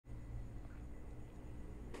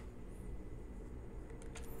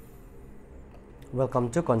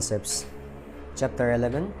Welcome to Concepts, Chapter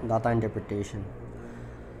 11, Data Interpretation.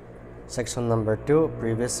 Section number 2,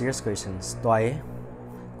 Previous Year's Questions. Toy,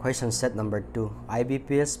 Question Set number 2,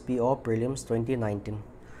 IBPS PO Prelims 2019.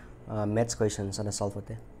 Maths questions and solve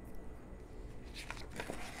it.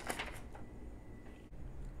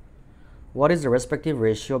 What is the respective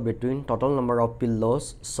ratio between total number of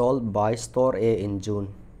pillows sold by Store A in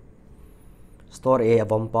June? Store A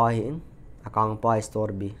avampa akangpa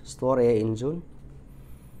Store B. Store A in June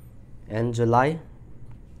and July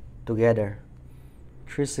together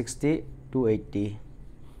 360, 280,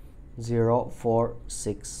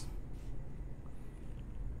 046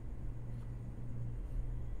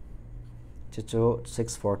 to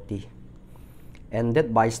 640.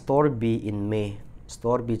 Ended by Store B in May.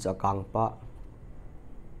 Store B is akangpa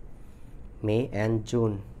May and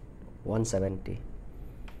June 170.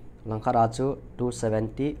 Langkarachu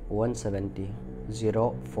 270, 170,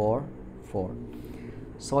 044.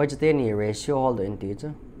 So it's the ratio all the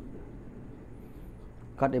integer.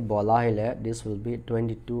 Cut a bola here, this will be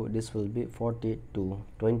 22, this will be 42,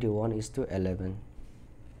 21 is to 11.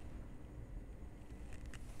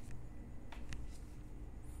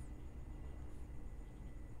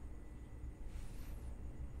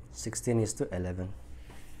 Sixteen is to 11.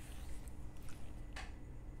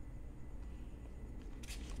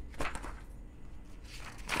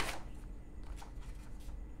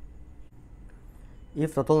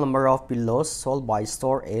 If total number of pillows sold by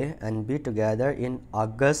Store A and B together in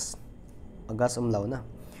August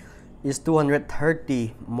is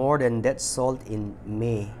 230 more than that sold in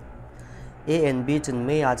May. A and B in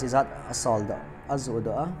May is at sold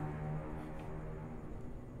azuda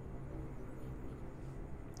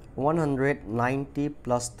 190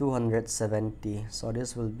 plus 270. So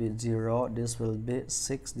this will be 0, this will be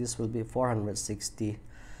 6, this will be 460.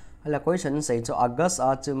 The question says so August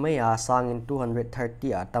to May sang in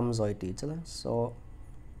 230 tam zoi ti chala. So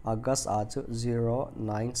August to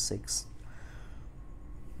 096.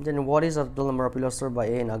 Then what is the total number of pillows sold by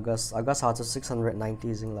A in August? August to 690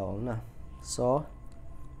 is in law na. So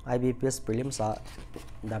IBPS prelims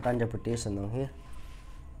data interpretation on here.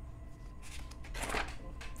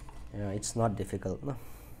 It's not difficult, no.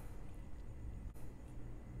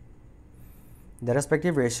 The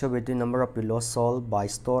respective ratio between number of pillows sold by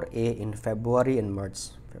Store A in February and March,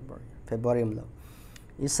 February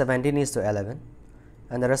is 17 is to 11,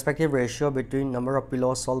 and the respective ratio between number of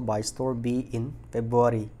pillows sold by Store B in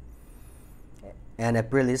February and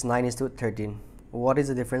April is 9 is to 13. What is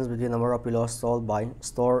the difference between number of pillows sold by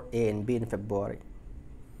Store A and B in February?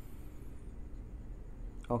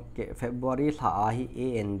 Okay, February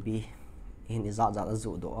A and B. In is that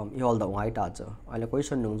azu do all the white ajo. I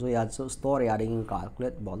question nung zo ya so Store ya ding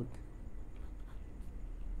calculate ball.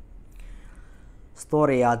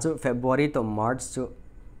 Store ya to February to March to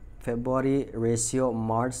February ratio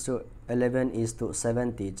March to 11 is to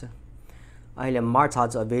 70. I March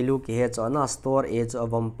has a value ki he cho na Store age of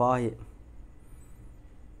vampa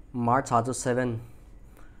March has to 7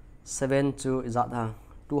 to is that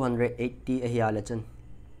 280 here legend.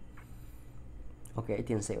 Okay,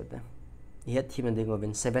 18 say it. Here team and of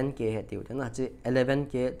 7k here to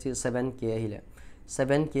 11k to 7k here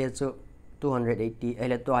 7k to 280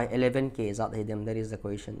 11k is out here that is the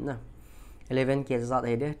equation na 11k is out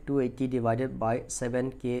here 280 divided by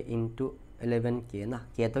 7k into 11k na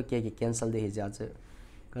k to k cancel the hija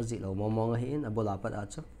cuz it low mong hin abola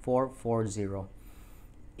pat 440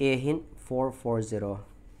 a hin 440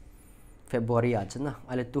 February na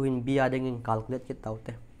ale tu hin b ading calculate ke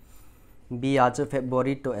taute B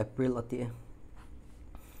February to April ati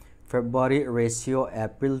February ratio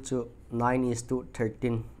April to 9 is to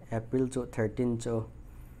 13 April to 13 to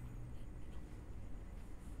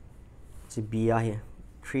B here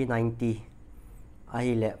 390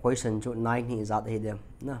 le question to 9 is at here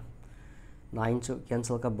na 9 to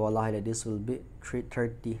cancel ka bola here this will be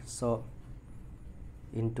 330 so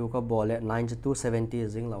into ka bola 9 to 270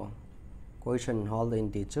 is in law question hold in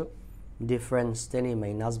teacher difference 10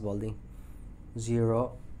 minus bowling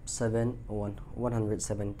 071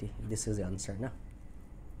 170. This is the answer na.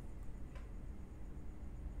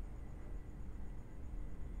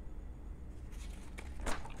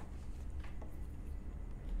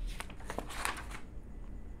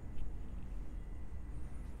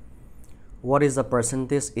 What is the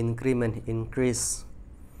percentage increase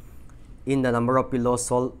in the number of pillows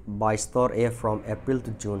sold by Store A from April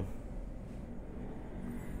to June?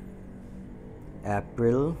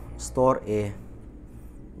 April Store A,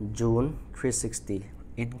 June 360.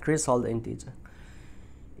 Increase all the integer.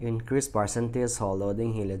 Increase percentage all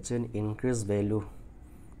loading here. Increase value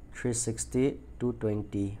 360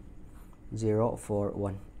 220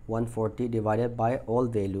 041. 140 divided by all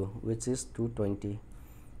value, which is 220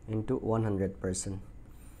 into 100%.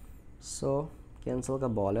 So cancel ka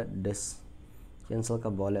bole this, cancel ka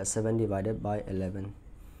bole 7 divided by 11.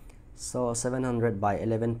 So 700 by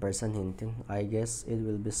 11% hinting, I guess it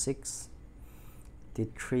will be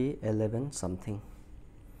 6311 something.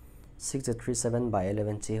 637 by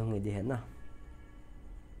 11 chi hong idi hen na.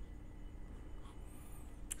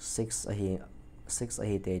 6 ahi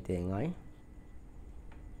te ngai.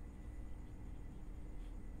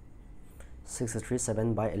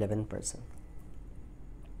 637 by 11%.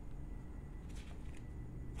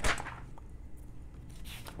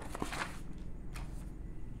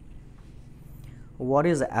 What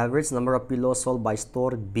is the average number of pillows sold by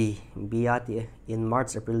store B? B in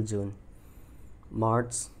March, April, June.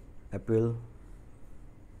 March, April,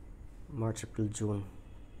 June.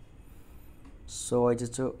 So it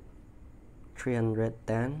is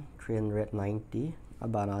 310, 390.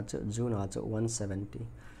 Abana June 170.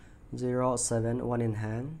 0, 7, 1 in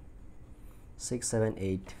hand. 6, 7,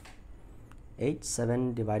 8. 8,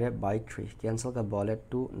 7 divided by 3. Cancel ka bole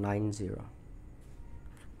 290.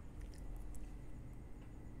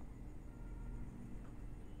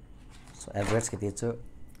 So average kiti chu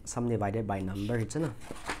sum divided by number hi chana.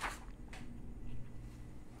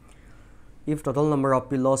 If total number of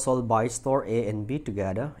pillows sold by store A and B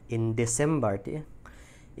together in December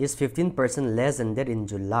is 15% less than that in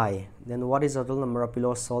July, then what is the total number of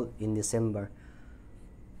pillows sold in December?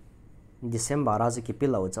 December razi ki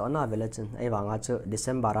pillow cha na vela chen ai wanga chu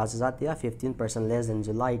December razi zatia 15% less than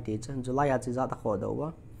July ti chen July a chi zata kho do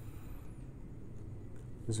wa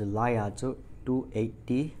July a chu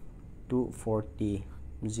 280 240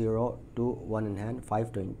 0 2 1 in hand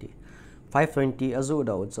 520 520 azu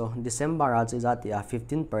do so December razi zatia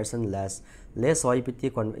 15% less oi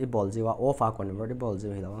piti con ibol jiwa off a convertible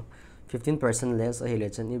jiwa hilawa 15% less a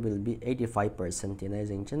hilechen it will be 85% in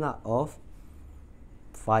a china of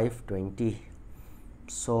 520.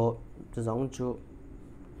 So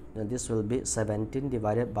this will be 17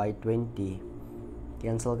 divided by 20.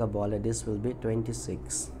 Cancel ka bole, this will be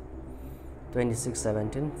 26. 26,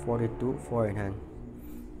 17, 42, 4 in hand.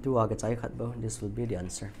 2 aga chai khat bo. This will be the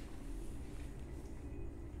answer.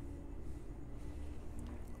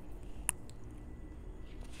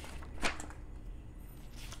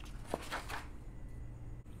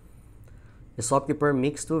 The shopkeeper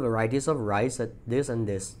mixed 2 varieties of rice at this and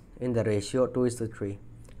this in the ratio 2:3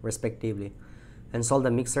 respectively and sold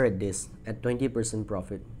the mixer at this at 20%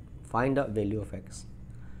 profit. Find the value of x.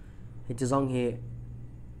 It is on here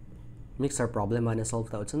mixer problem and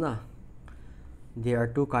solve out na. There are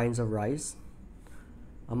 2 kinds of rice.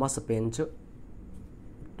 Ama sa pen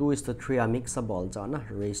 2:3 a mixable na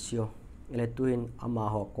ratio. Ile 2 in ama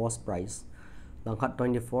ho cost price. Langkat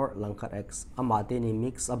 24 langkat x amate ni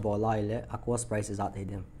mix a bola ile a cost price is at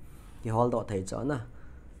hidem ki hold out thai cha na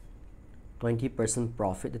 20%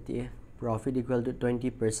 profit ati profit equal to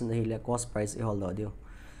 20% ile cost price I hold out dio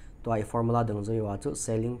to I formula dang jo wa chu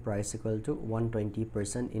selling price equal to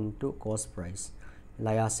 120% into cost price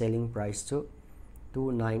laya selling price to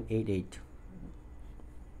 2988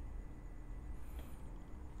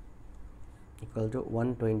 equal to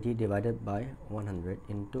 120 divided by 100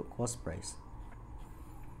 into cost price.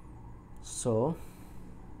 So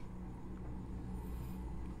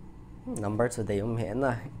number today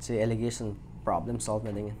na chi allegation problem solve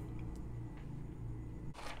na ding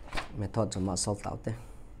method chama solve out there.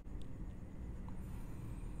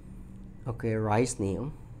 Okay, rice ni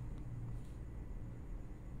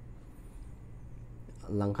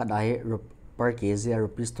langka dai per kg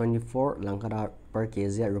rupees 24 langka da per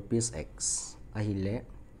kg rupees x ahile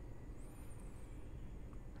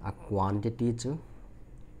a quantity chu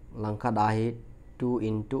langka dahi 2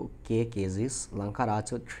 into k kgs langka da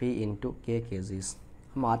chu 3 into k kgs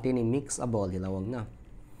mate ni mix a ball hilawang na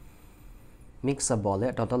mix a ball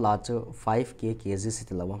total la chu 5 k kgs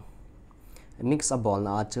hilawang mix a ball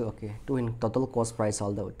na chu okay 2 in total cost price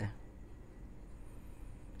all out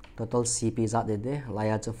total cp za de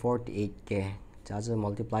laya chu 48k cha chu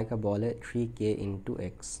multiply ka ball 3k into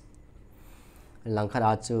x langka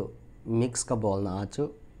da chu mix ka ball na chu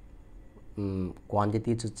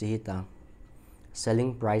quantity chu chihita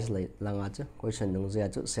selling price langa chu question dung ja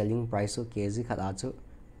chu selling price chu kg khata chu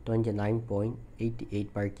 29.88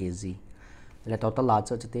 per kg le total la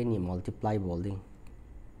chu te ni multiply bowling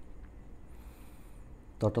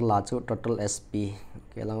total la chu total sp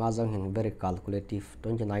ke langa jang hin very calculative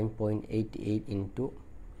 29.88 into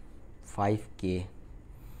 5k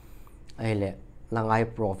aile langai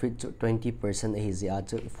profit chu 20% hi zia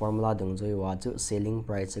chu formula dung joi wa chu selling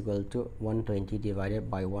price equal to 120 divided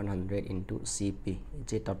by 100 into cp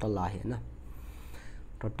chi total la he na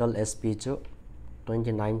total sp chu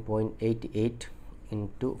 29.88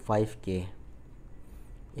 into 5k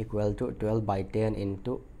equal to 12 by 10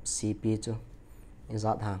 into cp chu is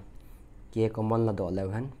that ha k common la do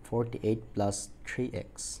 11 48 plus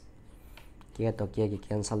 3x k to k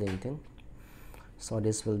cancel in 10. So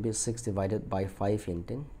this will be 6 divided by 5 in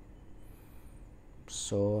 10.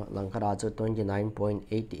 So langkara chu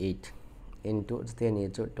 29.88 into 10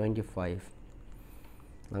 is 25.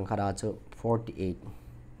 Langkara chu 48.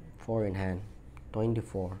 4 in hand.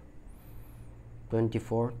 24.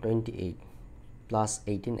 24, 28 plus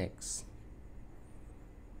 18x.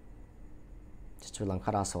 Chu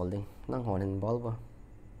langkara solving. Nang hon involve.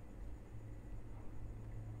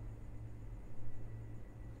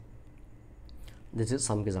 This is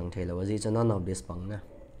some kisang thela was it none of this pang na.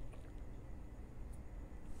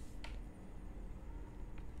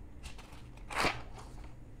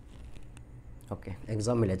 Okay,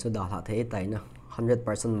 exam mile chu da tha the tai na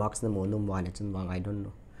 100% marks na mo num wa le chun wang I don't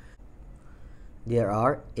know. There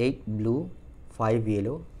are 8 blue, 5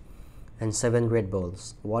 yellow and 7 red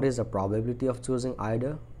balls. What is the probability of choosing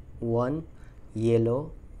either 1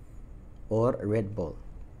 yellow or red ball?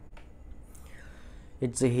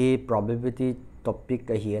 It's a probability topic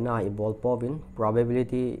here na ball povin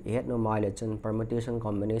probability het no mileage permutation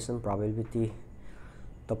combination probability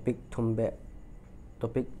topic thumbe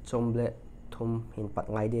topic chomble thum hin pat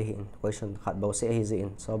ngai de hin question khat bo se hi zin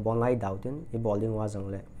so bon lai dautin I bowling wa jang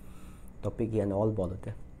le topic here all ball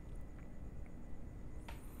te.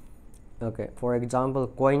 Okay, for example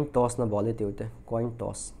coin toss na ball te coin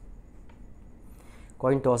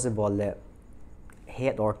toss e ball le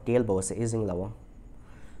head or tail bo se ising lawang.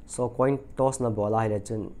 So coin toss na bola hi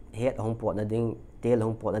chun head hong pot na ding tail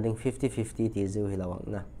hong pot na ding 50-50 ti zu hi lawang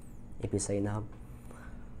na episai na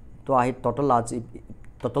to I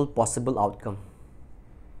total possible outcome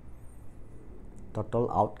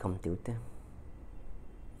tiute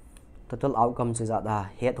total outcome se da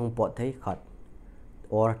head hong pot thei khat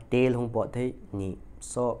or tail hong pot thei ni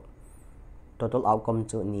so total outcome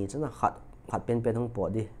chu ni chana khat pen hong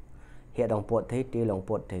pot di head hong pot thei tail hong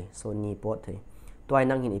pot thei so ni pot thei I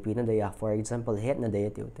nang hin ipi na daya for example head na daya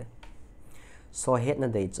tiute so head na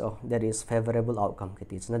day so that is favorable outcome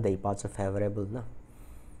kiti na day pa so favorable na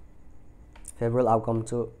favorable outcome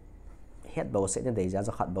to head bo se na day ja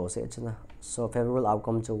khat bo se chuna so favorable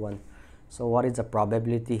outcome to 1 so what is the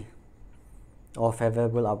probability of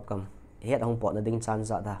favorable outcome head hong pot na ding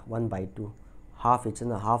chance da 1 by 2 half it's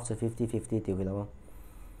na half to 50-50 ti hilaw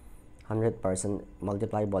 100%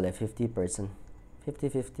 multiply by 50%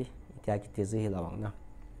 50-50 kya kiti zi hilawang na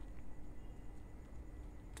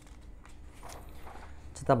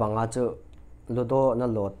chita banga chu ludo na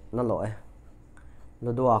lo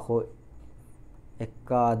ludo ako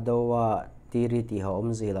ekka dowa tiri ti ha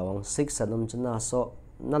zi hilawang 6 anum chuna so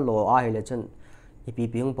na lo a hile chun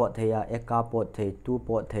ipp hung pot theya ekka pot the 2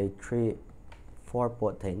 pot the 3 4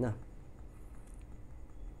 pot the na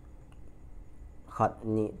khat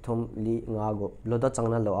ni thum li nga go ludo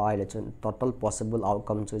changna lo a hile chun total possible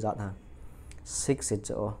outcome chu jat ha 6 it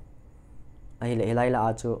cho ai le helai la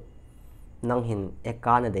chu nang hin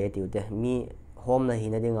ekka na de tiute mi home na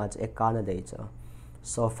hin adinga chu ekka na de cho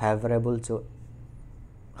so favorable chu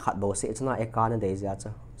khat bo se chuna ekka na de ja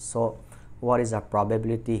cho so what is the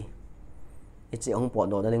probability it's ong po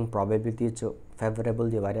do ding probability chu favorable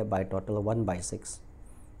divided by total 1 by 6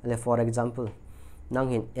 le for example nang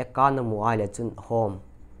hin ekka na mu ai le chun home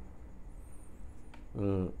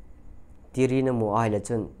tiri na mu ai le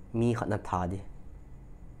chun mi khat na tha di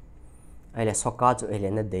ai le soka chu ele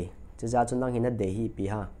na de chu ja chu nang hin na de hi pi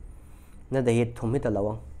ha na de hi thum hi ta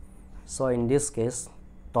lawang so in this case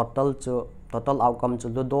total outcome chu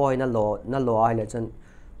do na lo ai le chun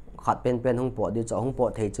khat pen hung po di chu hung po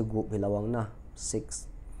thei chu group hi lawang na 6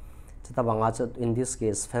 chata banga chu in this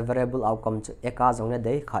case favorable outcome chu eka jong na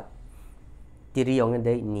de khat tiri yong na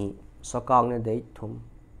de ni soka ong na de thum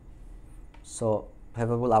so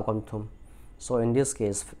favorable outcome thum so in this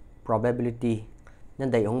case probability na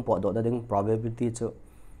dai hong po do da ding probability chu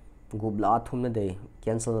group la thum na dai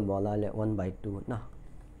cancel na bola le 1 by 2 na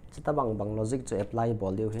chita bang logic chu apply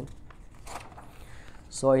bol deu hin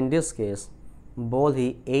so in this case ball hi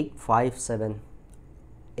 8 5 7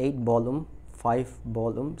 8 ball 5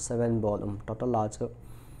 ball 7 ball total la chu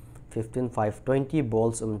 15 5 20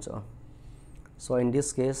 balls chu so in this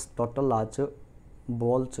case total la chu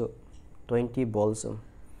ball chu 20 balls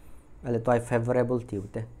ale toy favorable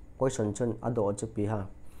tiute question chun ado chu pi ha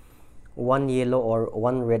 1 yellow or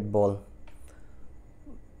 1 red ball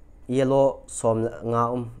yellow som nga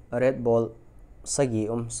red ball sagi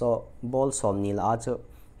so ball som ni la chu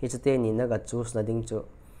hi chate ni na ga choose na ding chu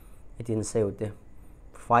itin seute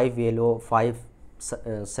 5 yellow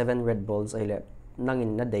 7 red balls ai le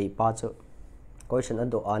nangin na dei pa chu question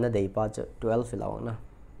ado ana dei pa chu 12 ilaw na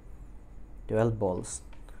 12 balls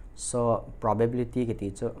so probability ke ti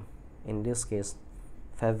chu in this case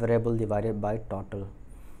favorable divided by total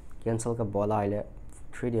cancel ka bola ai le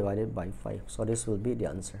 3 divided by 5 so this will be the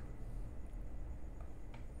answer.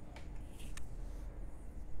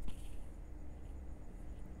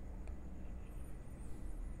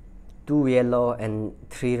 Two yellow and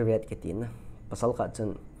 3 red ketin pasal ka chen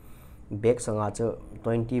back sanga chu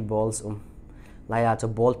 20 balls laya chu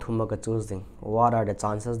ball thuma ka choose ding what are the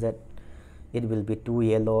chances that it will be 2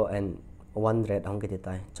 yellow and 1 red hong keti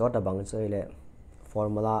tai chota bang chu ile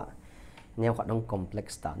formula ne khat dong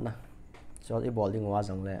complex ta na so i bowling wa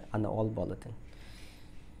jang le an all ball atin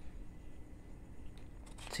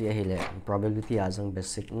chi hi le probability ajang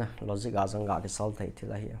basic na logic ajang ga result thai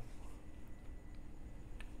thila hi.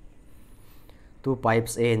 Two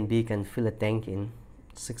pipes A and B can fill a tank in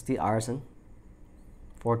 60 hours and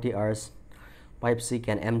 40 hours. Pipe C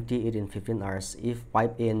can empty it in 15 hours. If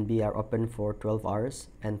pipe A and B are open for 12 hours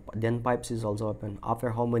and then pipe C is also open, after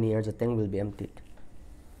how many years the tank will be emptied?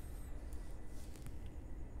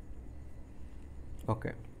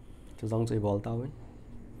 Okay, so long as ball tawin.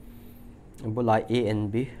 Bulai A and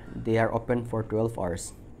B, they are open for 12 hours.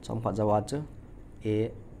 Some pajawaja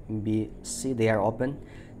A, B, C, they are open.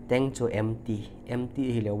 Tank to empty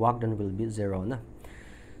hele work done will be 0 na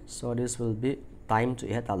so this will be time to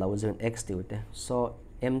it allow x tiute so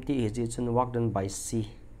empty is it's work done by C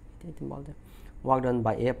work done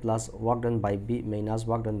by A plus work done by B minus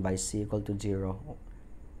work done by C equal to 0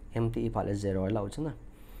 empty equal to 0 allow na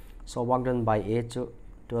so work done by A to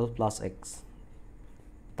 12 plus x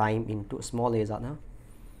time into small a is na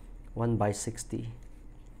 1 by 60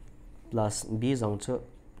 plus B zong to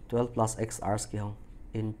 12 plus x hours ki hong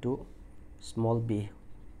into small b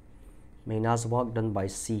minus work done by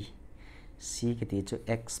C get to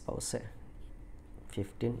x pause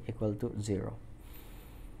 15 equal to 0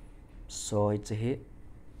 so it's here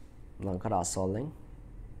langkara solving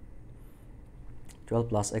 12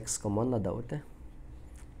 plus x common na daute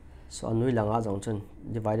so anui langa jongchun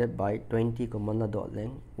divided by 20 common na dot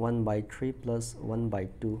leng 1 by 3 plus 1 by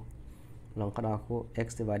 2 langkara ko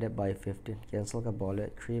x divided by 15 cancel ka bole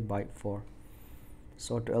 3 by 4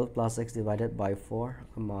 so 12 plus x divided by 4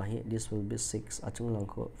 amahi this will be 6 achung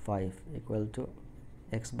langko 5 equal to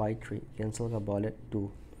x by 3 cancel ka bullet 2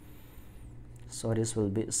 so this will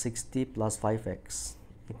be 60 plus 5x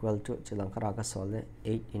equal to chilankara ka solve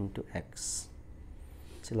 8 into x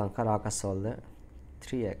chilankara ka solve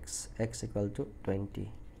 3x x equal to 20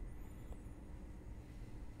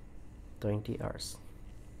 hours.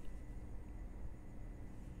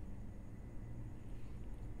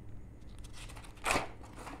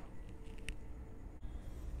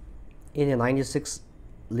 In a 96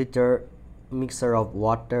 liter mixture of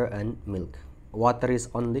water and milk, water is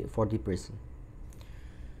only 40%.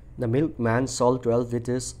 The milkman sold 12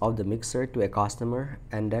 liters of the mixture to a customer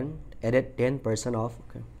and then added 10% of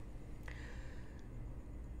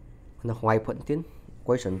why put in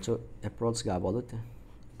question to approach ga bolut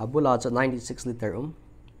abula 96 liter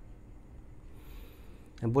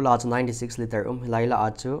abula 96 liter laila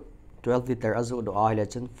achu 12 liter azu do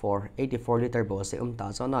ahlechen for 84 liter bo se ta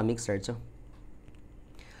chona mixer chu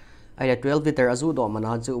aile 12 liter azu do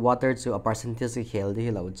mana chu water chu a percentage ki khel di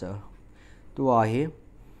lo cha tu a hi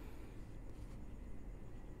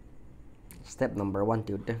step number 1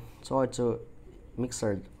 tu so chu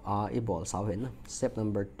mixer a ball saw hen step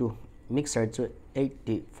number 2 mixer chu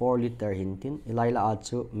 84 liter hintin ilaila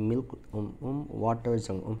achu milk water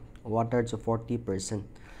jang water chu 40%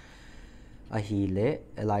 ahile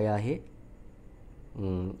elaya he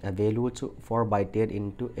a value to 4 by 10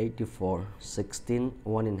 into 84 16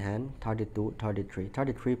 1 in hand 32 33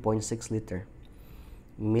 33.6 liter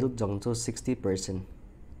milk jong to 60%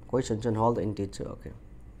 question chen hold in teacher okay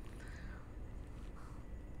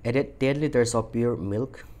added 10 liters of pure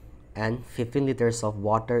milk and 15 liters of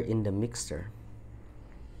water in the mixture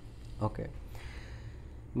okay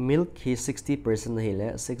milk he 60% hele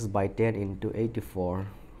 6 by 10 into 84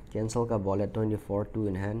 cancel ka bole 24 2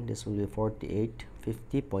 in hand this will be 48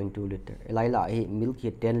 50.2 liter elaila hi milk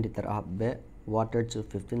hi 10 liter up be water to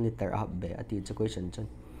 15 liter up be ati cha question chan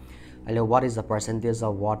ale what is the percentage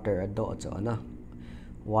of water do cha na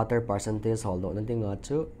water percentage hold on thing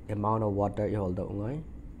chu amount of water you hold on ngai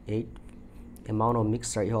 8 amount of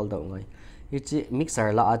mixture you hold on ngai ichi mixer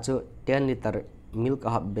la chu 10 liter milk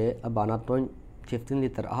up be abana 15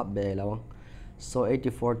 liter a be lawang. So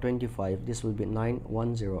 8425, this will be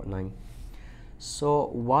 9109. So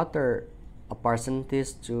water a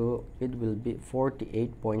percentage to it will be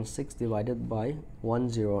 48.6 divided by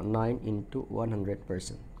 109 into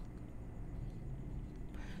 100%.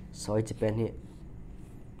 So it depends here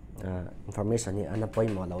information here and a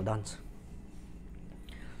point more low dance.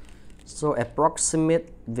 So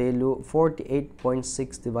approximate value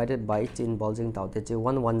 48.6 divided by 18 bulging tau te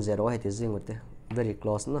 110 it is very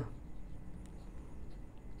close na.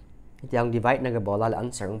 Yang divide naga bola la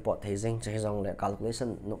answer ng pot hazing chong le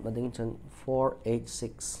calculation nuk na ding chun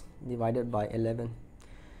 486 divided by 11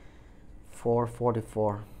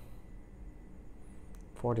 444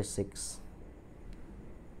 46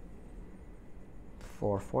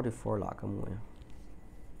 444 la kamu ya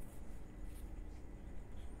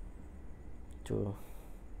to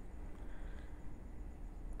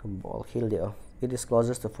ball hill there it is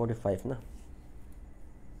closest to 45 na.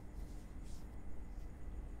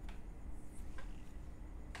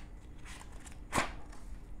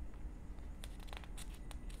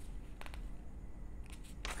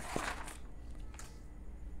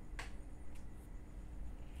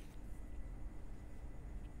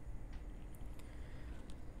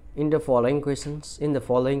 In the following questions,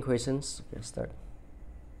 okay, start.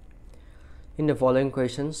 In the following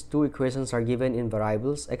questions, two equations are given in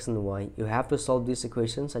variables x and y. You have to solve these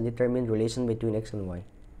equations and determine relation between x and y.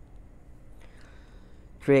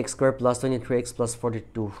 3x squared plus 23x plus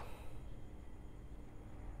 42.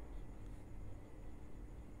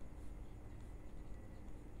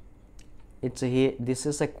 This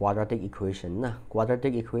is a quadratic equation. Na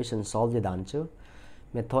quadratic equation solve the answer.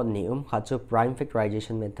 Method nium khachu prime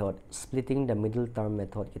factorization method, splitting the middle term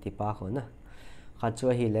method kitipa ko na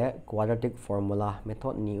khachu hile quadratic formula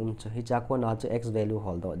method nium chu hi cha ko na chu x value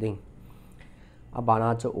hold ding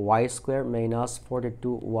abana chu y square minus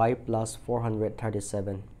 42y plus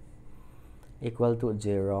 437 equal to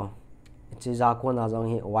 0 chi ja ko na jong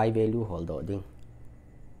hi y value hold ding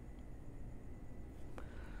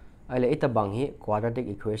ale ita bang hi quadratic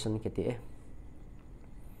equation kiti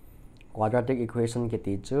quadratic equation ke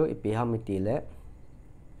teacher ipiha mitile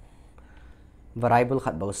variable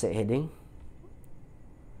khat bo se heading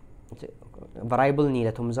variable ni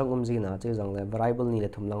la thum jang na che jang le variable ni la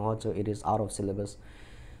thum lang ho cho it is out of syllabus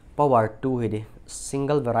power 2 hedi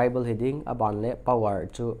single variable heading aban le power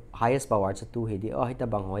to highest power to 2 hedi oh hita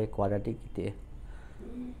bang hoi quadratic te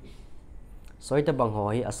so hita bang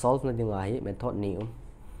hoi a solve na dinga hi method ni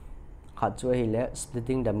khat cho hi le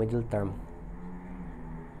splitting the middle term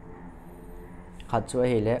khachu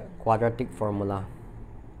hele quadratic formula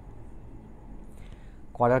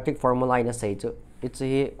ina say chu it's a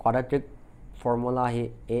quadratic formula hi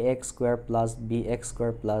ax square plus bx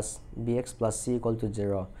square plus bx plus c equal to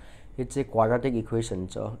 0 it's a quadratic equation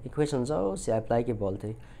so si apply ke bolte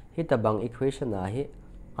hi tabang equation a hi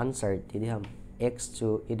answer ti ham x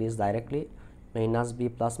to it is directly minus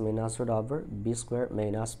b plus minus root over b square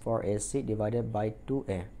minus 4ac divided by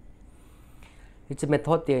 2a it's a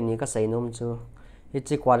method te ni ka say nom chu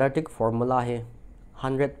it's a quadratic formula here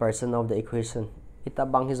 100% of the equation ita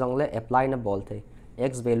bang hi jong le apply na bolte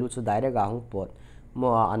x value chu direct a hung pot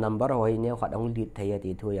mo a number hoi ne khat ang dit thai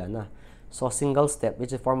ati thu ya na so single step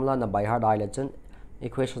which is formula na by heart dilaton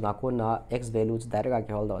equation a ko na x value chu direct a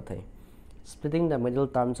ke hold out thai splitting the middle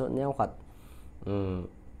term chu ne khat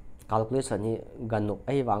calculation hi ganu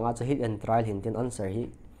ai wanga chu hit and trial hintin answer hi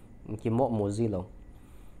ki mo mozilo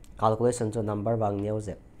calculation chu number wang neu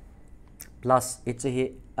je plus it's a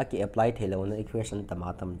aki apply thelo na equation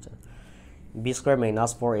tamatam cha b square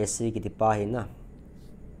minus 4ac ki tipa hi na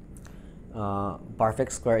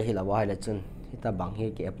perfect square hi la wa la chun hita bang hi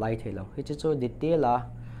ki apply thelo hi chu detail a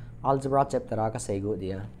algebra chapter ka sei go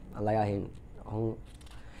dia alaya hin hong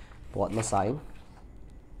pot ma sai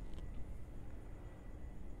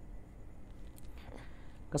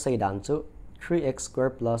ka sei dan chu 3x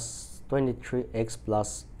square plus 23x plus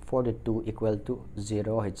 42 equal to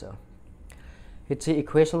 0 hi cha it's a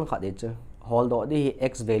equation khat it hold di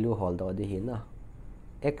x value hold di hi na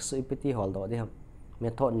x ipt hold di ham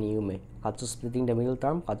method new me khat splitting the middle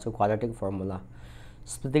term khat quadratic formula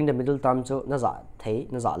splitting the middle term chu na za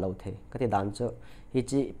lo the kati dan chu hi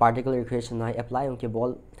chi particular equation na apply on ke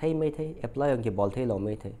ball thai mai thai apply on ke ball thai lo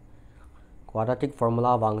mai thai quadratic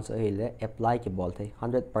formula wang chu hi le apply ke ball thai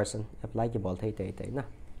 100% apply ke ball thai tai na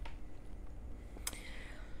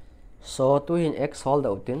so to in x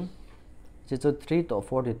hold out in 3 to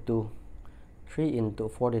 42 3 into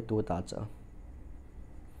 42 tacha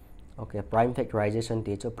okay prime factorization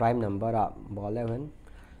teacher prime number ball 11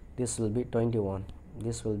 this will be 21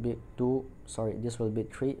 this will be 2 sorry this will be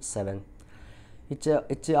 3 7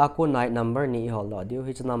 it's a aku night number ni hold lo dio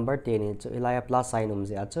it's number 10 ni chu ilaya plus sign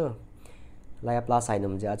ja chu ilaya plus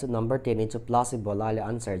sign ja chu number 10 ni chu plus bola le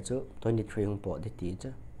answer chu 23 hung po de ti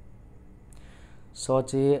chu so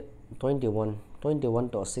chi 21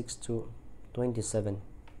 to 6 to 27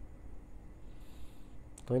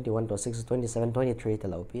 21 to 6 27 23 to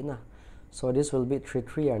low pina so this will be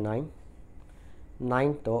 3 or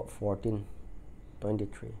 9 to 14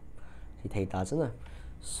 23 thì thầy ta chứ na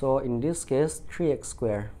so in this case 3x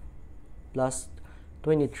square plus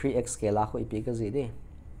 23x के लाखों EP का ज़ीदे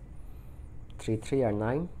 3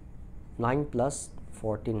 are 9 plus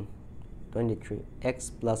 14 23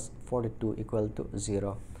 x plus 42 equal to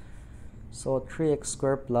 0 so 3x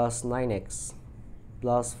square plus 9x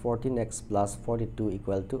plus 14x plus 42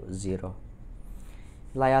 equal to 0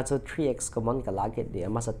 laya cho 3x common ka laget de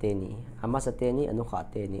ama sa te ni anu kha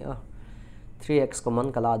te ni 3x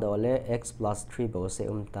common kala do le x plus 3 bo se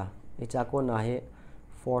umta icha ko na he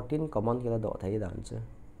 14 common kala do thai dan che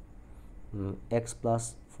x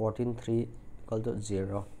plus 14 3 equal to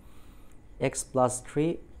 0 x plus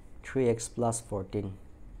 3 3x plus 14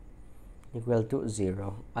 equal to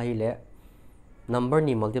 0 ahile number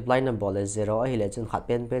ni multiply na bole 0 ahile chen khat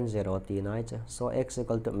pen 0 ti nai che so x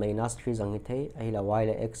equal to minus 3 jang hi thei ahila y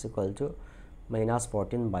le x equal to minus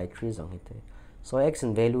 14 by 3 jang hi thei so x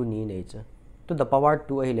in value ni nei che to the power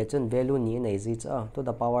 2 ahile chen value ni nei ji cha to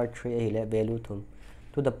the power 3 ahile value thum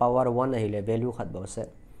to the power 1 ahile value khat bo se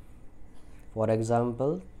for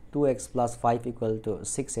example 2x plus 5 equal to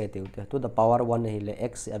 6 8 to the power 1 ahile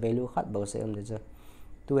x a value khat bo se de cha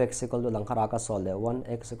 2x equal to langkhara ka sol le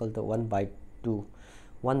 1x equal to 1 by 2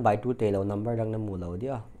 1 by 2 te lo number dang na mu lo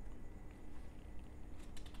dia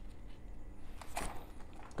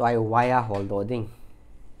to I y a hold do ding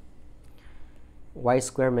y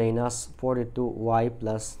square minus 42y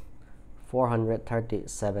plus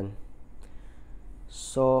 437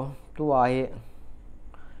 so to I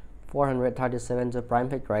 437 cho prime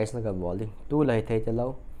factorize na ka bol ding 2 lai thei te lo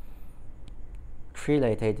 3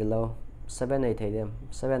 lai thei te lo 7 lai thei dem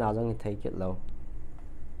 7 a jang thei kit lo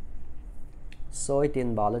so it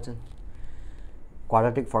in balance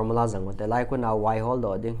quadratic formula jang te lai ko na y hold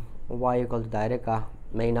do ding y equal to direct ka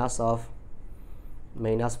minus of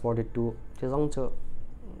minus 42 chi jong cho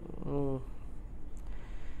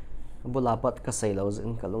bula pat ka sai lo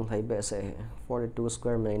jin ka long thai be se 42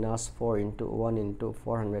 square minus 4 into 1 into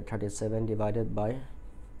 437 divided by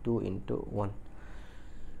 2 into 1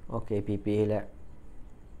 okay pp le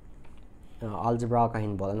algebra ka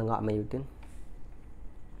hin bol nga ma yutin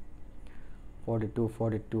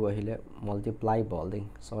 42 ahile multiply bowling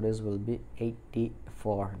so this will be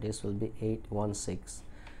 84 this will be 816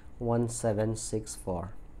 1764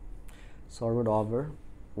 so root over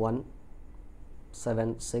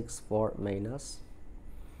 1764 minus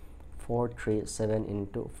 437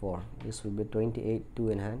 into 4 this will be 28 2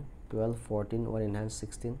 in hand 12 14 1 in hand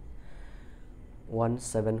 16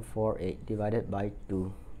 1748 divided by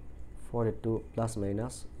 2 42 plus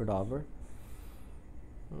minus root over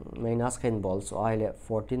minus can ball so I let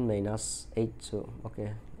 14 minus 8 so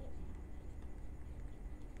okay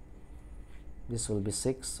this will be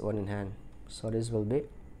 6 1 in hand so this will be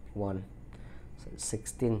 1 so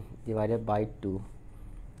 16 divided by 2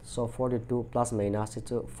 so 42 plus minus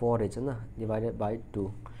it's 4 is na divided by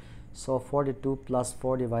 2 so 42 plus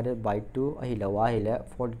 4 divided by 2 ahila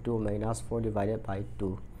 42 minus 4 divided by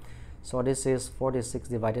 2 so this is 46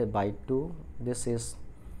 divided by 2 this is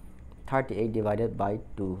 38 divided by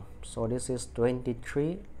 2 so this is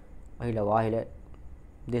 23 ahila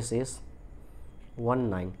this is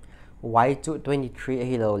 19 y to 23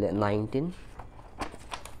 ahila 19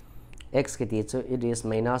 x ke ti chu it is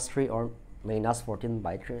minus 3 or minus 14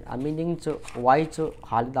 by 3 I meaning to y to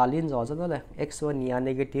hal dalin jo cha le x one nia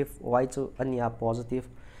negative y to ania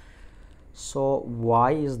positive so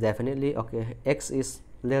y is definitely okay x is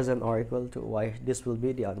less than or equal to y this will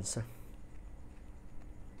be the answer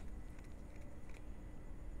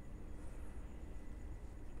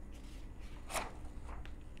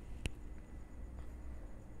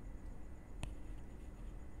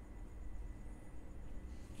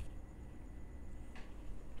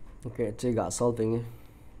okay we got solving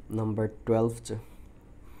number 12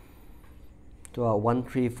 to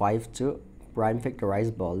 1352 prime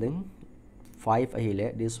factorized bowling 5 ahile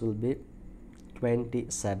this will be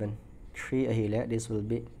 27 3 ahile this will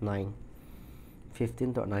be 9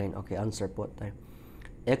 15 to 9 okay answer put time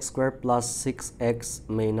x square plus 6x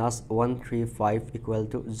minus 135 equal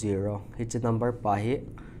to 0 it's a number pa hi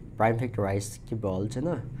prime factorized ki bol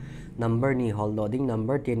chana number ni hold loading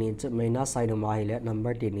number 10 ni minus sign ma hi le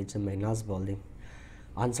number 10 ni minus bowling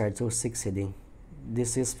answer to 6 heading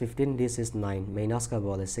this is 15, this is 9, minus ka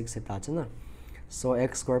bole 6 hita chana. So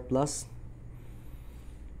x square plus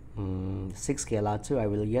 6 ke la chu, I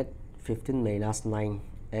will get 15 minus 9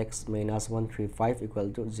 x minus 135 equal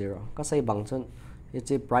to 0. Kasi bang chun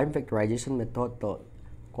it's a prime factorization method to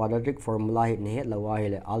quadratic formula hit ni het lawa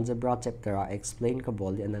hele algebra chapter a explain ka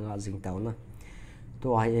bol ana nga jing taw na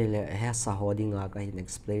to ai hele he sa hoding nga ka hin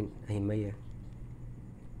explain hi mai.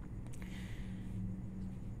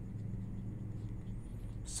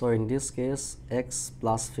 So in this case x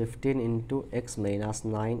plus 15 into x minus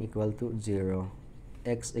 9 equal to 0.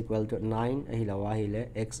 X equal to 9 hi lawa hele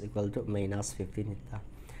x equal to minus 15 hita.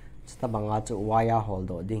 Chita banga chu y a hold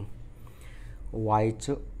do ding y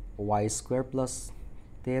to y square plus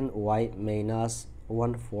 10y minus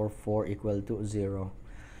 144 equal to 0.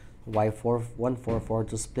 y144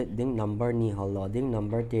 to split ding number ni holding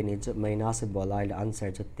number 10 is minus bola the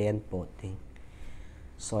answer to 10 pot ding.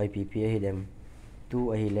 So IBPS hidem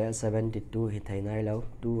 2 ahile 72 hitainai lo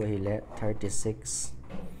 2 ahile 36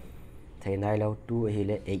 thainai lo 2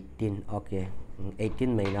 ahile 18. Okay,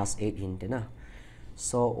 18 minus 8 hintena.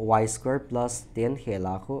 So y square plus 10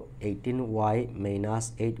 hela ko 18y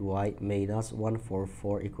minus 8y minus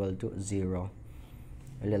 144 equal to 0.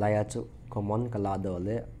 Lelaya chu common kala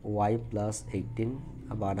dole y plus 18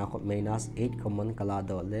 abana ko minus 8 common kala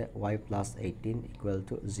dole y plus 18 equal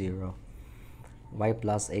to 0. Y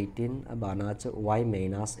plus 18 abana chu y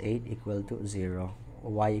minus 8 equal to 0.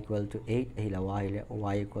 Y equal to 8 hilawa hile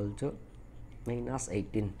y equal to minus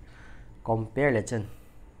 18. Compare lechen.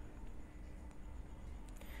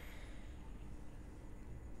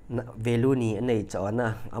 Value ni anay chaw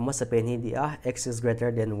na ama sa pen hindi x is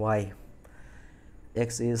greater than y.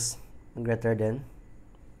 X is greater than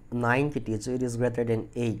 9 kiti so it is greater than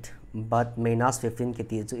 8, but minus 15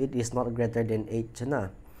 kiti so it is not greater than 8 chana.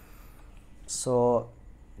 So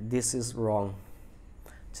this is wrong.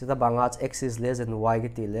 Sita bangat x is less than y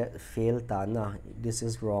kiti le fail ta na. This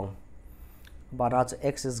is wrong. Barat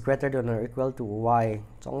x is greater than or equal to y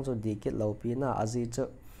chong so dikit law pi na azi chu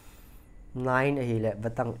 9 ahile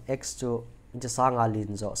batang x to jasanga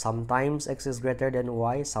linzo. Sometimes x is greater than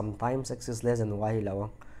y, sometimes x is less than y hilaw.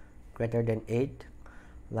 Greater than 8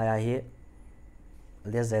 laya hi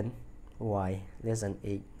less than y, less than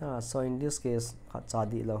 8. So in this case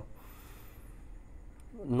khatsadi lo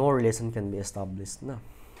no relation can be established na.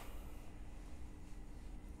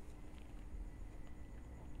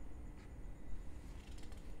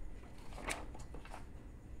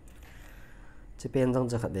 Chipen jang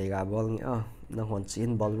jakhat dega bol ngi nang hon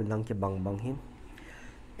chin bol win lang ki bang hin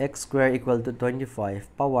x square equal to 25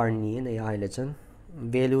 power ni na ya lechan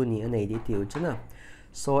value ni anai di tiu chana.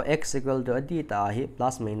 So x equal to adi ta hi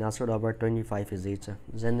plus minus root over 25 is it.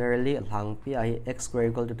 Generally lang pi hi x square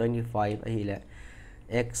equal to 25 hi le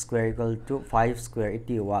x square equal to 5 square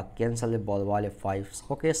iti wa cancel ball wale 5.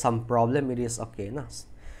 Okay, some problem it is okay na.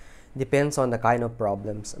 Depends on the kind of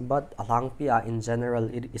problems, but along pia in general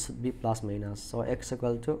it should be plus minus. So x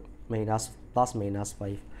equal to minus plus minus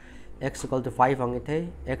 5, x equal to 5 ang ite,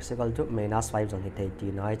 x equal to minus 5 ang ite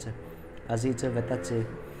ti na ite as ite vetache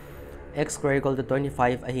x square equal to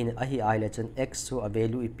 25 ahi ai le chen x to a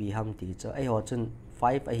value ipi ham ti cha ai ho chen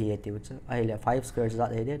 5 ahi ite cha ai le 5 square cha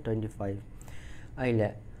ide 25 ai le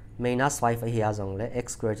minus 5 ahi azong le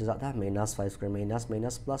x square cha da minus 5 square minus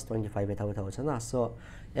minus plus 25 thau thau cha na. So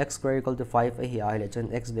x square equal to 5 ahi ai le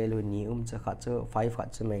chen x value ni cha kha cha 5 kha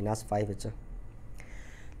cha minus 5 cha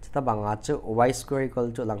chata banga cha y square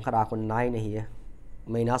equal to langkhara ko 9 ahi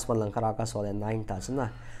minus 1 langkhara ka so le 9 ta cha na.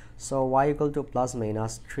 So y equal to plus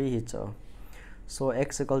minus 3 hi cha. So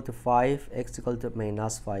x equal to 5, x equal to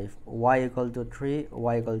minus 5, y equal to 3,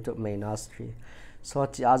 y equal to minus 3. So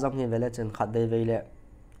chi azam hi vele chen khat dei vele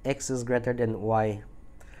x is greater than y.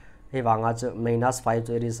 He banga cha minus 5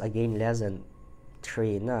 so it is again less than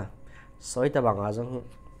 3 na. So ita banga jong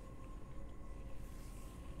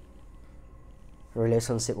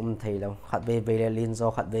relationship thailo khat be vele lin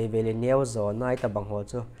zo khat be vele neu zo na ita bang ho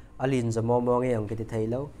chu alin zo mo nge ang kiti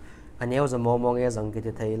thailo aneu zo mo nge jang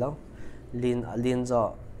kiti thailo lin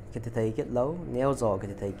zo kiti thai kit lo neu zo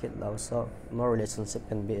kiti thai kit lo. So no relationship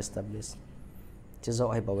can be established. Chi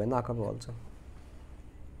zo ai bawe na ka bol chu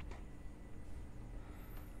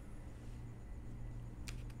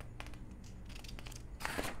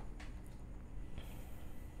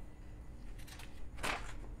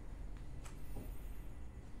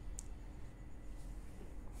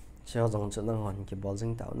cho dòng chữ năng hoàn cái ball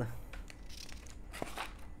dinh tạo na.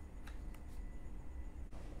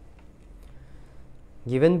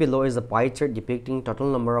 Given below is a pie chart depicting total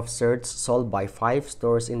number of certs sold by 5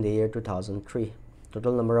 stores in the year 2003.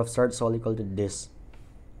 Total number of certs sold equal to this.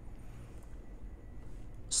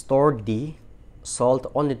 store D solved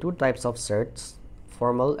only two types of search,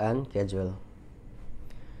 formal and casual.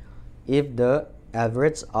 If the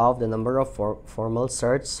average of the number of formal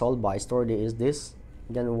search solved by store D is this,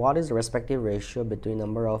 then what is the respective ratio between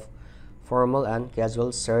number of formal and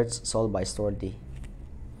casual search solved by store D?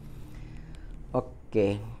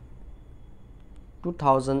 Okay,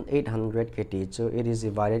 2800 KT, so it is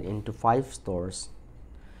divided into 5 stores.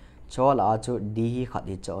 So la chu D hi khat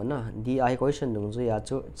hi cho na D I question dung zu ya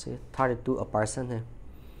chu 32 a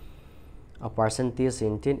percentage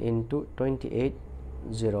into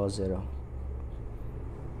 2800.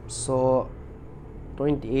 So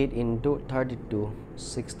 28 into 32,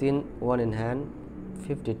 16 1 in hand,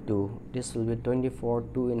 52. This will be 24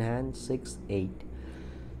 2 in hand, 6 8.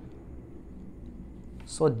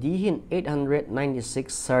 So D hin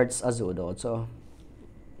 896 search azu do so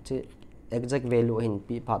exact value hin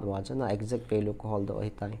pi phat wa cha na exact value ko hol do hi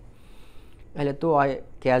tai ele to I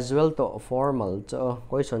casual to formal so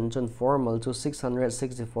question chun formal to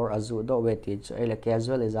 664 azu do weightage ele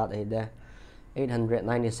casual is at ide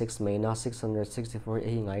 896 maina 664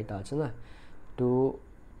 hi ngai ta cha na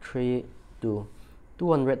 232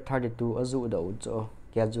 232 azu do so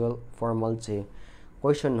casual formal che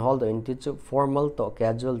question hold into chu formal to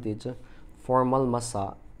casual ti chu formal masa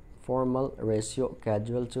formal ratio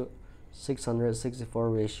casual chu 664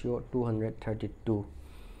 ratio 232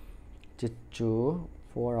 chu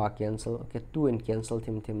 4 are cancel. Okay, 2 and cancel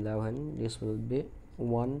tim lawan. This will be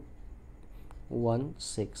 1 1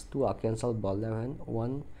 6. 2 are cancel ball lawan.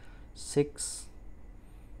 1 6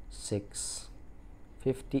 6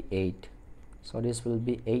 58. So this will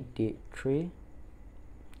be 83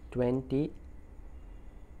 29.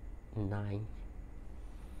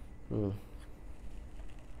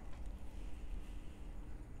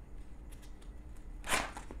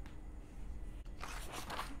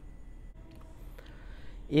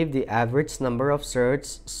 If the average number of search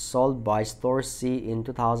solved by store C in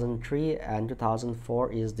 2003 and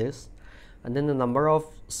 2004 is this, and then the number of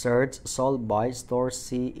search solved by store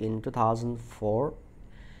C in 2004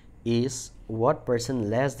 is what percent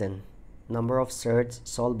less than number of search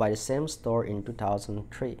solved by the same store in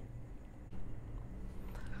 2003?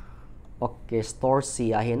 Okay, store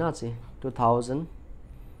C ahi na chi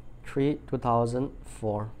 2003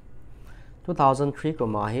 2004 2003 ko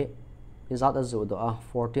mahi is that as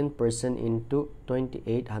 14% into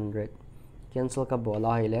 2800 cancel ka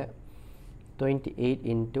bola hile 28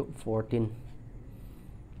 into 14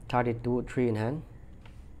 32 3 in hand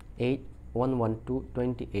 8 112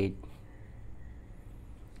 28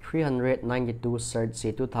 392 search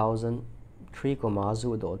C 2003 ko ma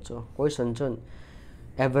zu do cho question chun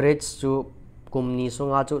average chu kumni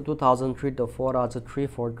sunga chu 2003 to 4 a chu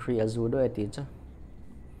 343 azu do eti cha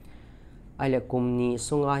aile kumni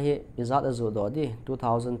sunga hi izat azu do di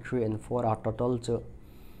 2003 and 4 are total chu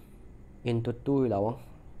into 2 law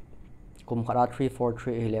kum khara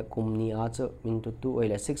 343 ile kumni a chu into 2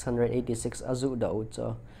 ile 686 azu do cha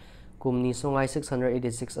kumni sungai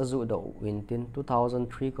 686 azu do wintin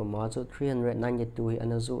 2003 ko ma chu 392 hi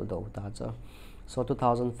anazu do ta cha so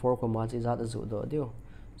 2004 ko ma chi izat azu do dio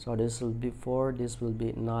so this will be 4 this will be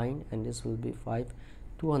 9 and this will be 5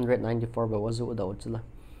 294 ba azu do chla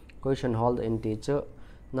question hold in teacher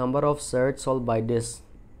number of search solved by this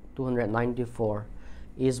 294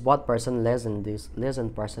 is what percent less than this less than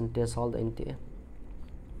percentage hold in t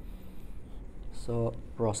so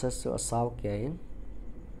process to asaw gain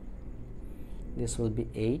this will be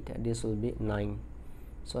 8 this will be 9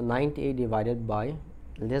 so 98 divided by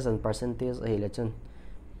less than percentage a election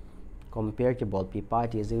compare to ball p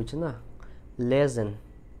party is na less than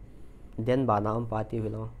then bana party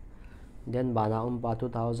will then bana pa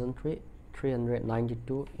 2003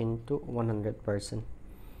 392 into 100%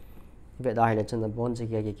 ve da hele chen bon je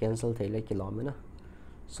ke cancel thele kilometer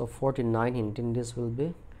so 49 hintin this will be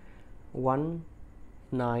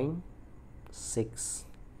 196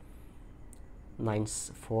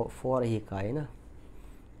 4 hi kai na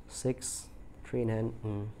 6 3 and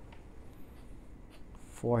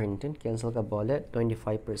 4 hintin cancel ka bole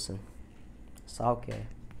 25% so okay.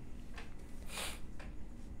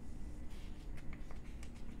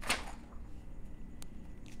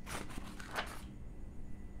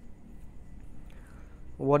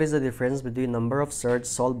 What is the difference between number of search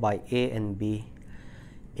solved by A and B?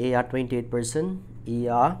 A are 28%, E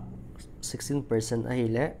are 16%.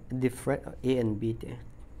 Ahile different A and B te.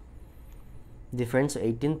 Difference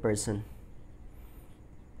 18%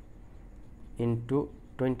 into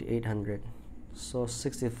 2800. So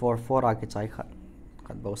 64 4 aake chai khat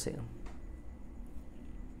bose.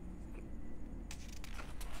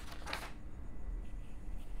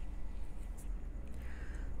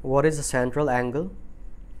 What is the central angle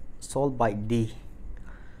solved by D?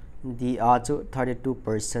 D are to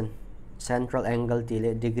 32%. Central angle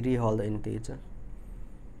tile degree hold into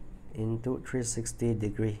 360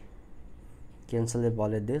 degree. Cancel the ball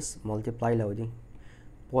this multiply loading.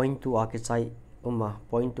 0.2 akisai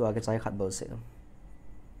 0.2 akisai khat bol se.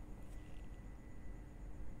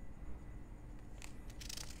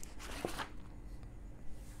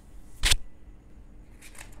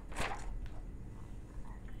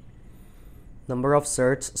 Number of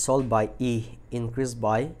certs solved by E increased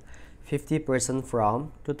by 50%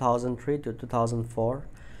 from 2003 to 2004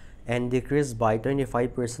 and decreased by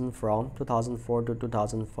 25% from 2004 to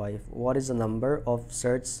 2005. What is the number of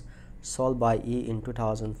certs solved by E in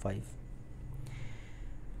 2005?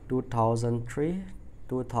 2003,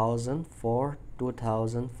 2004,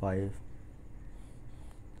 2005.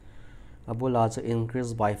 Abula to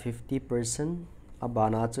increase by 50%,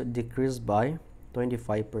 abana to decrease by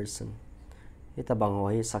 25%. Ita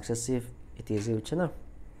bangoi successive it is uchana.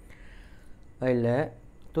 Aile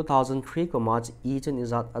 2003 ko match each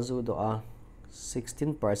is at azu do a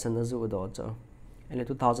 16% azu do cho. Aile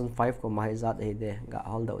 2005 ko ma is at ede ga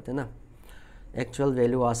hold out na. Actual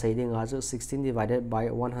value are saying azu 16 divided by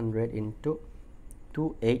 100 into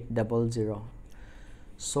 2800.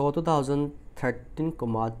 So 2013 ko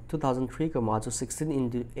ma 2003 ko ma 16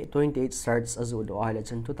 into 28 starts azu do aile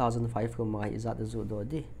 2005 ko ma is at azu do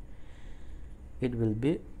di. It will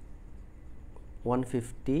be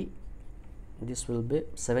 150. This will be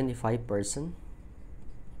 75%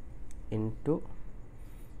 into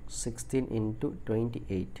 16 into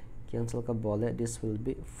 28. Cancel ka bole. This will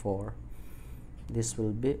be 4. This will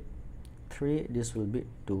be 3. This will be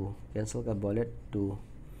 2. Cancel ka bole 2.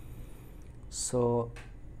 So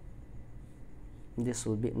this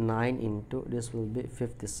will be 9 into this will be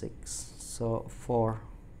 56. So 4.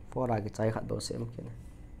 4 agi chai khat do same kene.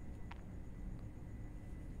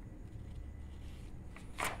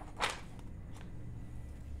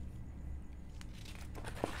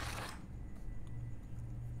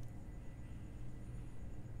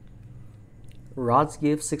 Raj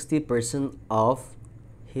gives 60% of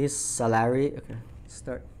his salary. Okay,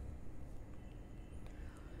 start.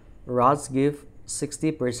 Raj gives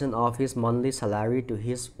 60% of his monthly salary to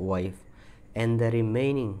his wife, and the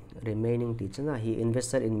remaining teacher na he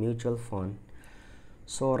invested in mutual fund.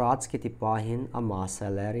 So Raj ki tipahin ama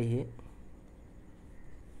salary hi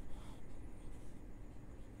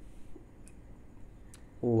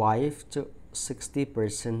wife to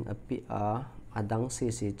 60% api adang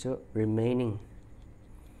sisi to remaining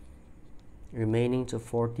to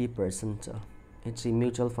 40%. It's a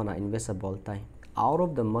mutual fund investable time. Out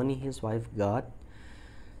of the money his wife got,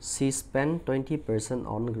 she spent 20%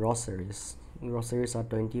 on groceries. Groceries are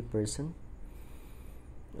 20%,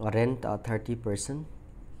 rent are 30%,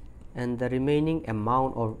 and the remaining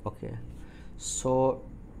amount of so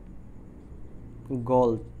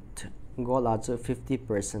gold are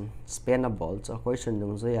 50% spendable. So question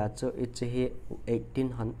dung so ya so it's here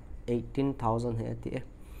 18,000 here.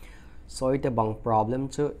 So it a bang problem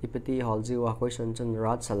to ipati hol ji wa question chun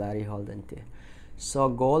rat salary hol dente. So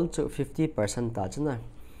gold to 50% ta chuna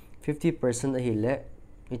 50% hi le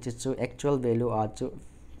it is to actual value are to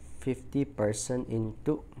 50%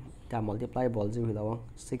 into ta multiply bol ji hilaw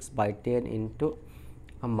 6 by 10 into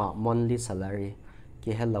ama monthly salary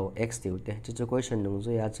ki hello x tiute chu question nung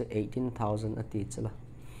zo ya chu 18,000 ati chala.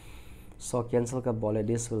 So cancel ka bole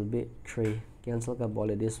this will be 3, cancel ka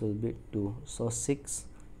bole this will be 2, so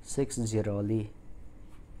 660 li.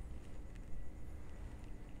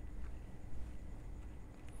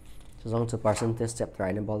 So zong to percentage step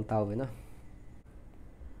try na bol taw na.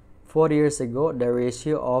 4 years ago the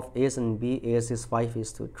ratio of A's and B's is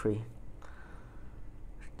 5:3.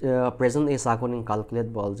 Present is akoning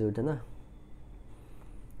calculate bol ju na.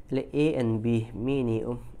 A and B mini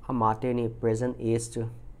amate ni present is to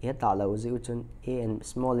e ta lo ji uchun A and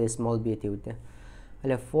small b tiute.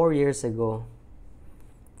 4 years ago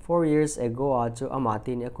achu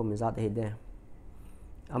amate ni akumizat hide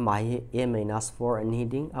amai A minus 4 and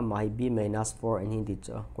hiding amai B minus 4 and hidi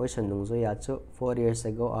cho question nung zo ya chu 4 years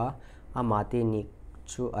ago amate ni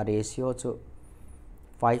chu a ratio chu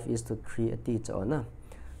 5:3 ati cho na.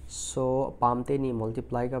 So pamte ni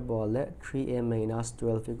multiply ka bole 3a minus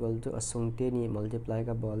 12 equal to asungte ni multiply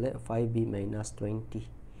ka bole 5b minus 20.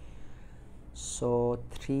 So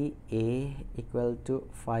 3a equal to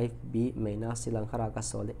 5b minus silang karaka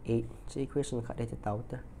sole 8. So equation kadete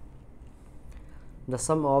tauta. The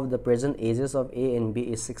sum of the present ages of A and B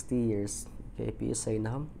is 60 years. Okay, P is say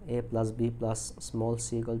na A plus B plus small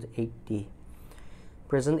c equal to 80.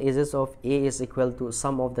 Present ages of A is equal to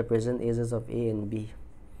sum of the present ages of A and B.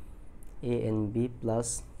 A and B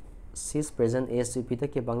plus C is present. A to B to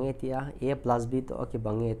ke bange ti A plus B to ke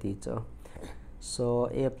bange ti cho. So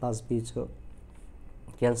A plus B cho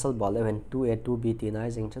cancel ball when 2A 2B ti na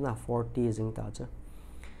jing chana 40 jing ta cho.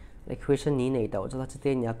 Equation ni nei ta cho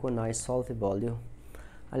te nya ko na solve ball yo.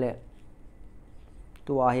 Ale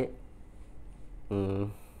tu a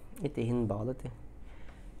ite hin ball te.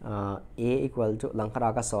 A equal to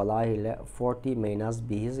langkara ka sola hile 40 minus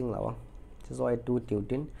B jing lawa. So I 2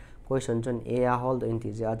 tutin question chon A a hold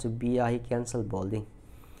integer to B a hi cancel balling.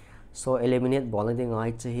 So eliminate balling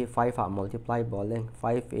I hi 5 a multiply balling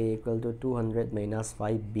 5A equal to 200 minus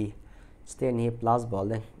 5B. Stay here plus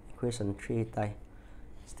balling equation 3 tai.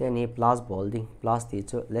 Stay here plus balling plus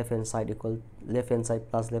teacher left hand side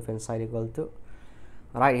plus left hand side equal to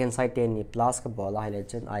right hand side 10 plus ka ball I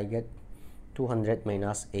get 200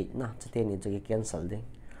 minus 8 na chate ni to cancel ding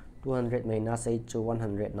 200 minus 8 to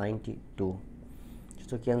 192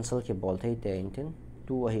 to cancel ke ball thai te inten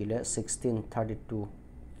 2 a hile 16 32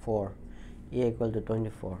 4 A equal to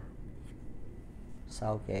 24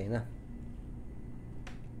 sao ke na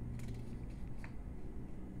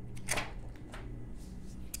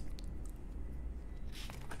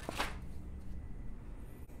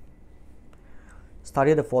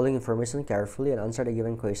Study the following information carefully and answer the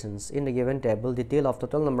given questions. In the given table, detail of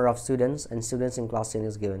total number of students and students in class 10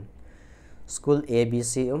 is given. School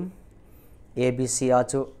ABC ABC are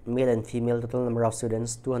to male and female total number of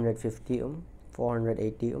students 250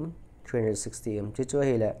 480 360 chicho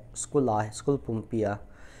hele school pumpia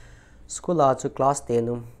school a to class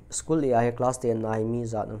 10 school A class 10 I mi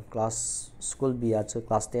za class school B a to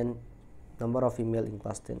class 10 number of female in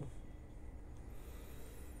class 10.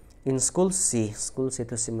 In school C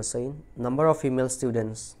to simasain number of female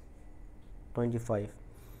students 25.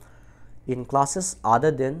 In classes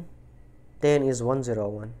other than 10 is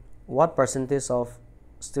 101. What percentage of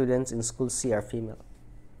students in school C are female?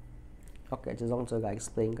 Okay, just want to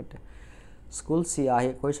explain it. School C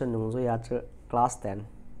I question nung zo ya class 10.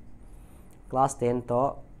 Class 10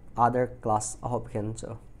 to other class of khen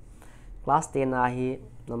cho. Class 10 I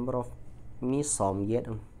number of mi som yet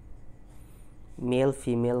male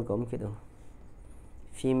female gom kido.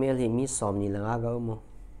 Female hi mi som ni langa ga mo.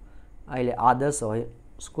 Ai le others so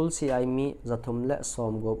school C I mi zathum le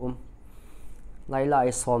som go laila ai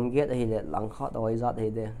som get hi le langkha oi zat hi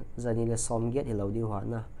de zani le som get hi lo di hwa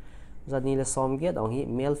na zani le som get ong hi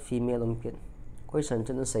male female kit question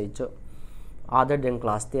chen say cho other than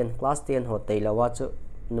class 10 ho tailawa cho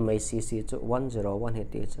numai cc cho 101 he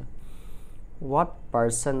te cho what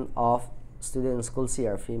percent of students in school C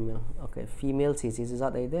are female? Okay, female cc is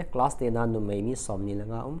zat ai de class 10 na numai mi som ni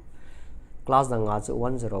langa class na nga cho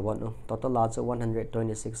 101 total la cho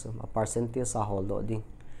 126 a percentage a hold ding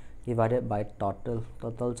divided by total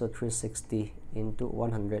to 360 into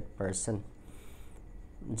 100%.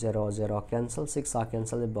 0 cancel 6 are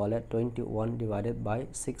cancel the ball at 21 divided by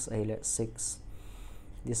 6 6.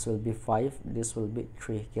 This will be 5, this will be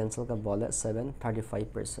 3, cancel the ball at 7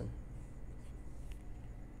 35%.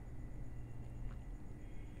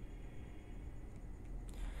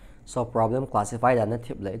 So problem classified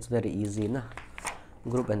alternatively, it's very easy na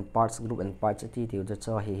group and parts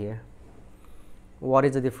here. What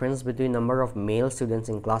is the difference between number of male students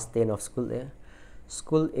in class 10 of school A?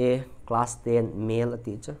 School A, class 10 male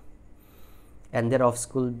teacher, and that of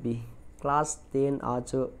school B, class 10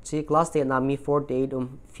 class 10 mi 48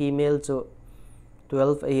 female to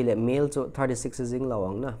 12 male to 36 is in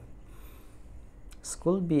lawang na.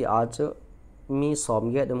 School B mi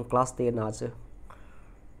som get class 10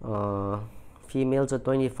 female to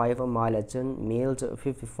 25 male to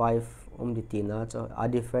 55 the tina a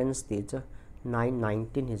difference teacher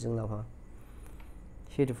 19 hi jing law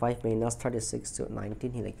 55 minus 36 to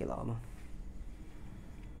 19 hi like law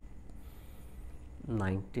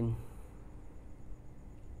 19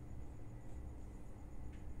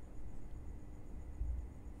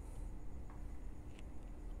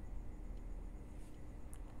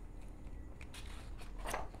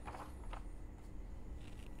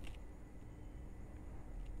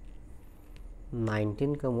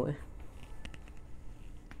 19 ka mo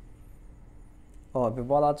be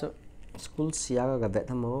bola cho school sia ga vet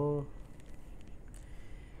mo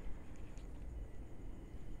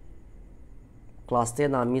class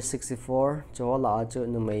 10 mi 64 cho la cho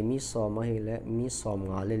no mai mi so ma hele mi som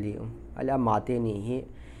nga le li ala mate ni hi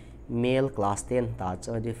male class 10 ta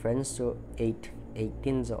cho difference to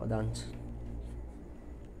 18 zo dan.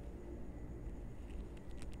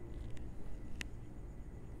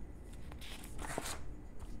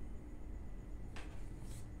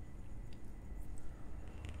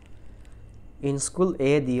 In school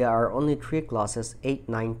A, there are only 3 classes, 8,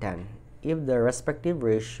 9, 10. if the respective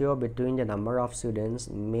ratio between the number of students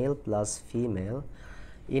male plus female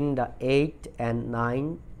in the 8 and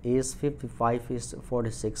 9 is 55 is to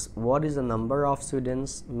 46, what is the number of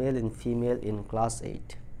students male and female in class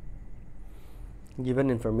 8? Given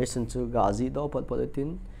information to gazi do pot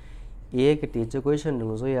potin a ke teacher question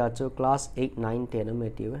dung zo ya cho class 8 9 10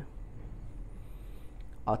 ametive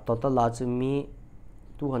a total la chu mi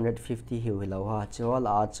 250 hi hilo ha cho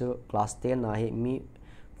la chu class 10 na hi mi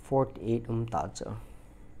 48 ta cho.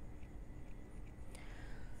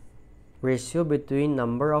 Ratio between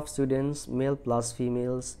number of students male plus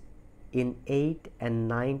females in 8 and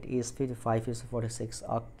 9 is 55 is to 46.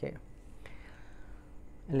 Okay,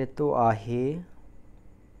 leto ahi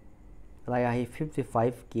lai ahi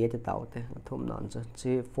 55 ke te taute thum nan cha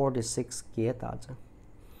chi 46 ke ta cha.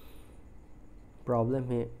 Problem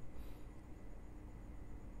hi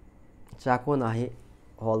chako na hi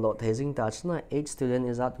holo thezing ta chna 8 student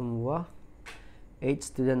is at umwa 8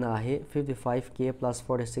 student ahi 55k plus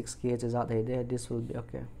 46k is at here. This will be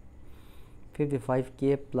okay.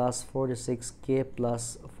 55k plus 46k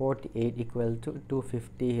plus 48 equal to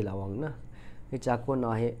 250 hilawang na hi chako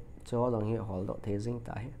na hi cholong hi holo thezing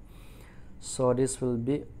ta hi. So this will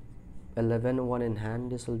be 11 1 in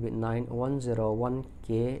hand. This will be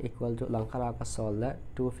 9101k equal to langkara ka solve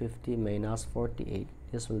 250 minus 48.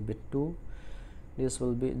 This will be 2. This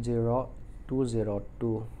will be 0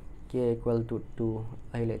 202 k equal to 2.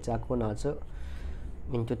 Ahile chako na cho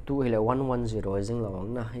into 2 hile 110 is in lawang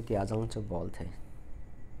na iti ajang cho ball the.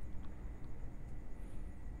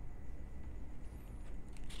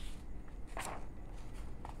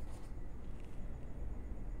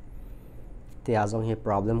 Ti ajang hi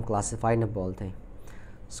problem classify na ball the.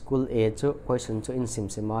 School A cho question cho in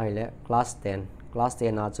simsima hile class 10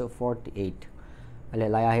 na cho 48 ale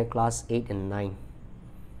laya hai class 8 and 9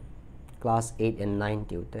 class 8 and 9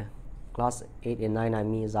 tiute class 8 and 9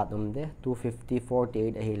 ami zat de 250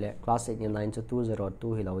 48 ahile class 8 and 9 cho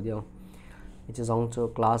 202 hilau dio it is on to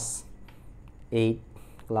class 8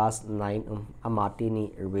 class 9 amati ni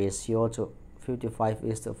ratio cho 55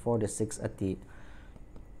 is to 46 ati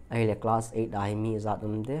ahile class 8 ami zat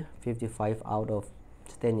de 55 out of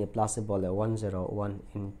 10 ye possible 101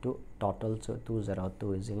 into total cho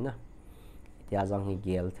 202 is in na tiazang hi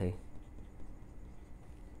gel the.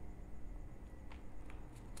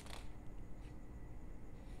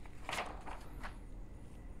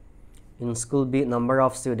 In school B, number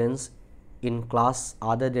of students in class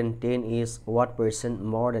other than 10 is what percent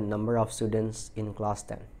more than number of students in class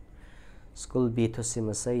 10? School B to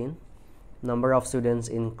simasayin number of students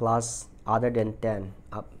in class other than 10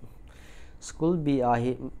 up. School B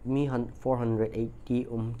ahi mi 480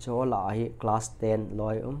 chola ahi class 10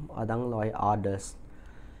 loy adang loy others.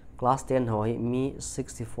 Class 10 hoi mi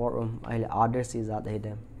 64 ahi others is at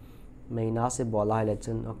them. May na se bola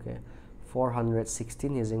election okay.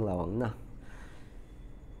 416 is in lawang na.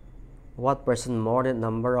 What percent more than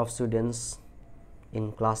number of students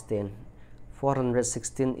in class 10?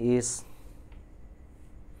 416 is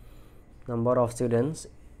number of students.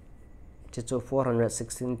 Chicho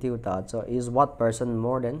 416 tiuta so is what percent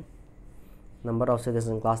more than number of students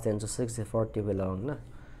in class 10 so 64 ti belong na.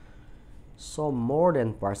 So more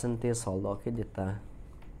than percentage hold okay dita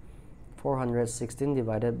 416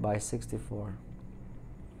 divided by 64.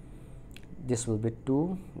 This will be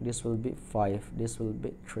 2, this will be 5, this will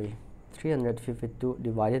be 3. 352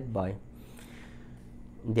 divided by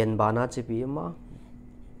then bana chipi ma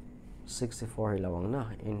 64 hilawang na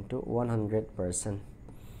into 100%.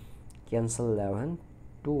 Cancel 11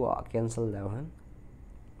 2 cancel 11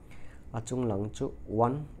 achung lang chu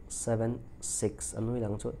 176 anu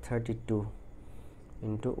lang chu 32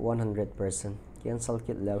 into 100%. Cancel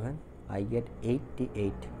kit 11 I get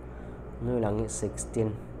 88 anu lang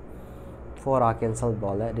 16 4 cancel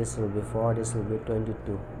bola. This will be 4, this will be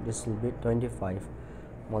 22, this will be 25.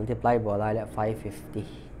 Multiply bola at 550.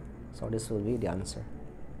 So this will be the answer.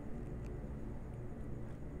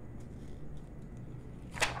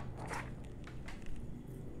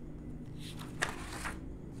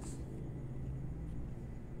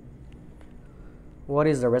 What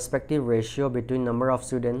is the respective ratio between number of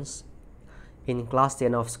students in class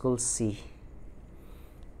 10 of school C?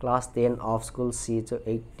 Class 10 of school C to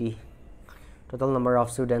 80. Total number of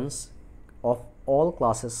students of all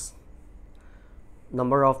classes.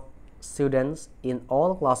 Number of students in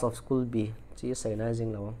all class of school B.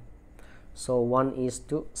 So 1 is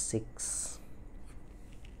to 6.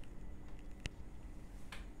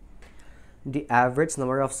 The average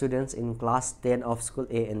number of students in class 10 of school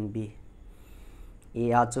A and B.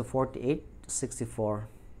 A are to 48, 64.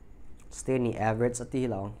 Stay ni average at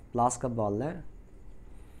hilaw. Plus ka ball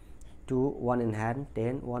 2, 1 in hand,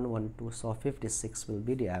 10, 1, 1, 2, so 56 will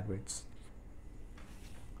be the average.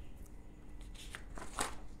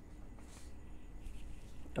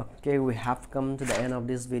 Okay, we have come to the end of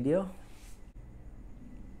this video.